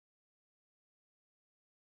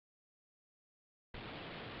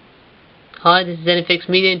Hi, this is NFX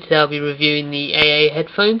Media, and today I'll be reviewing the AiAiAi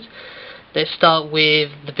headphones. Let's start with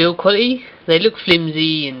the build quality. They look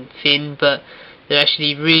flimsy and thin, but they're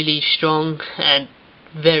actually really strong and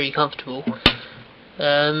very comfortable.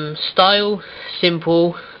 Style,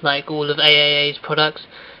 simple, like all of AiAiAi's products,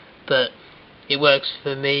 but it works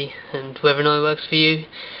for me, and whether or not it works for you.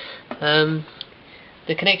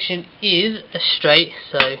 The connection is straight,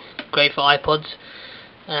 so great for iPods.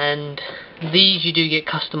 And these you do get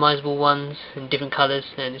customizable ones in different colours,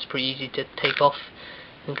 and it's pretty easy to take off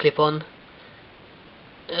and clip on.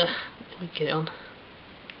 Let me get it on.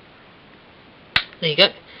 There you go.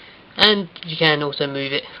 And you can also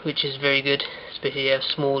move it, which is very good, especially if you have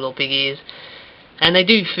small or big ears. And they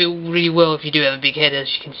do feel really well if you do have a big head.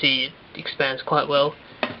 As you can see, it expands quite well.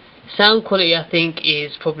 Sound quality, I think,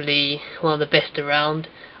 is probably one of the best around.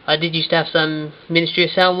 I did used to have some Ministry of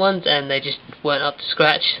Sound ones, and they just weren't up to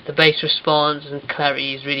scratch. The bass response and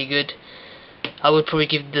clarity is really good. I would probably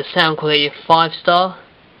give the sound quality a 5-star.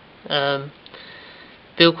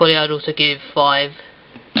 Build quality I'd also give 5.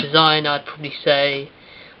 Design I'd probably say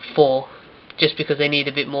 4, just because they need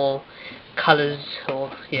a bit more colours,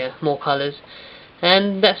 or more colours.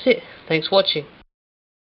 And that's it. Thanks for watching.